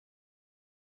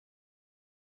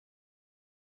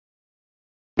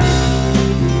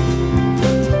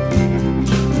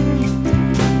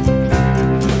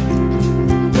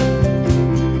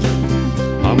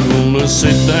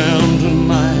sit down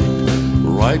tonight,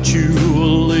 write you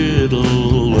a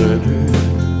little letter,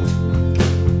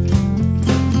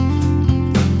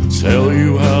 tell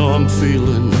you how I'm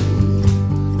feeling,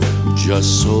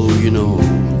 just so you know.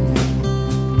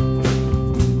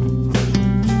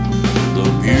 The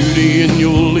beauty in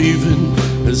your leaving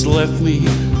has left me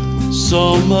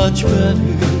so much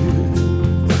better,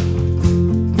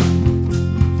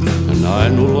 and I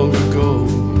no longer go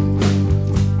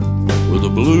where the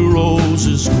blue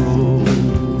roses grow,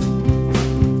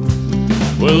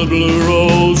 where the blue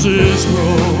roses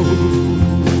grow.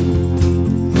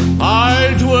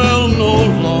 I dwell no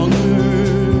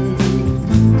longer,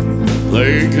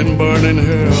 they can burn in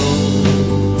hell.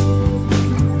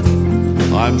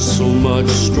 I'm so much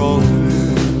stronger.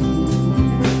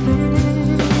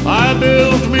 I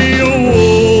built me a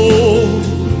wall,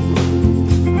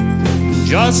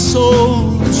 just so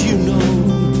that you know.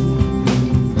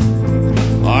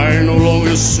 I no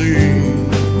longer see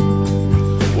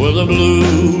where the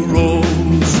blue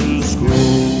roses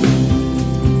grow.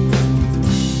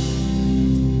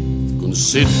 Gonna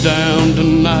sit down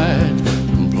tonight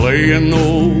and play an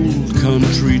old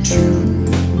country tune,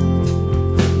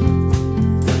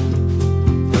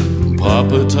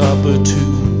 Papa Tapa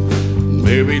too,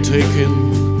 maybe taking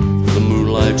the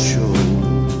moonlight show.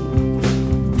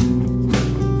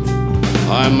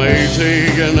 I may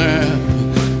take a nap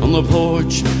on the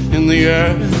porch in the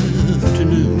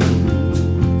afternoon,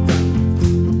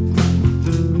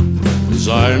 'cause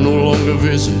I no longer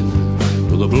visit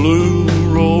where the blue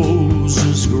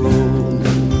roses grow,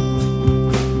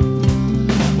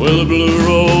 where the blue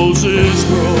roses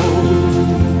grow.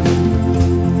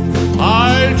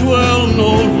 I dwell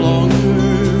no longer,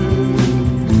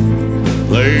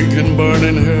 they can burn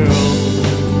in hell.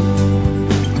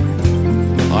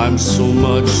 I'm so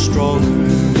much stronger.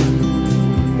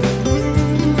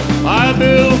 I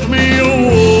built me a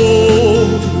wall,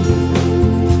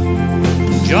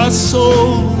 just so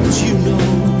that you know.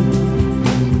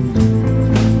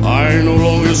 I no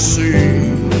longer see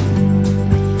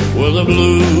where the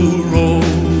blue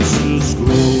roses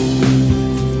grow.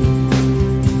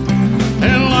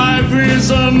 And life is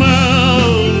a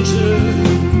mountain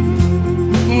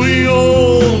we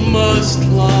all must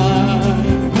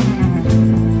climb.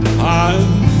 I'm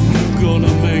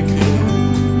gonna make it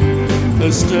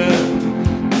a step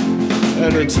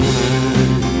at a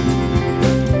time.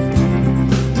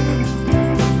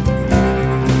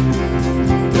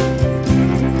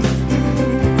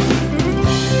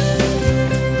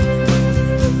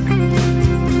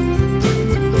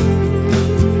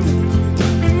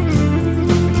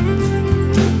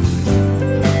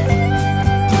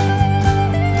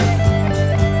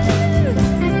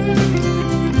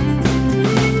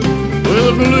 Where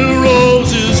the blue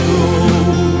roses grow,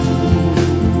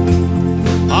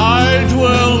 I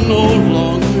dwell no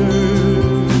longer,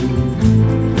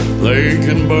 they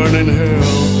can burn in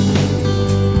hell.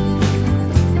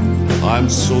 I'm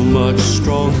so much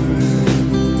stronger.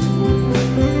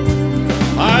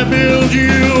 I build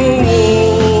you a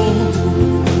wall,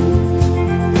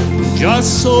 just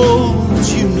so that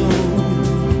you know.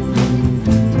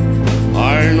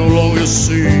 I no longer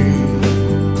see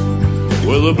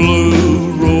where the blue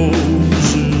rose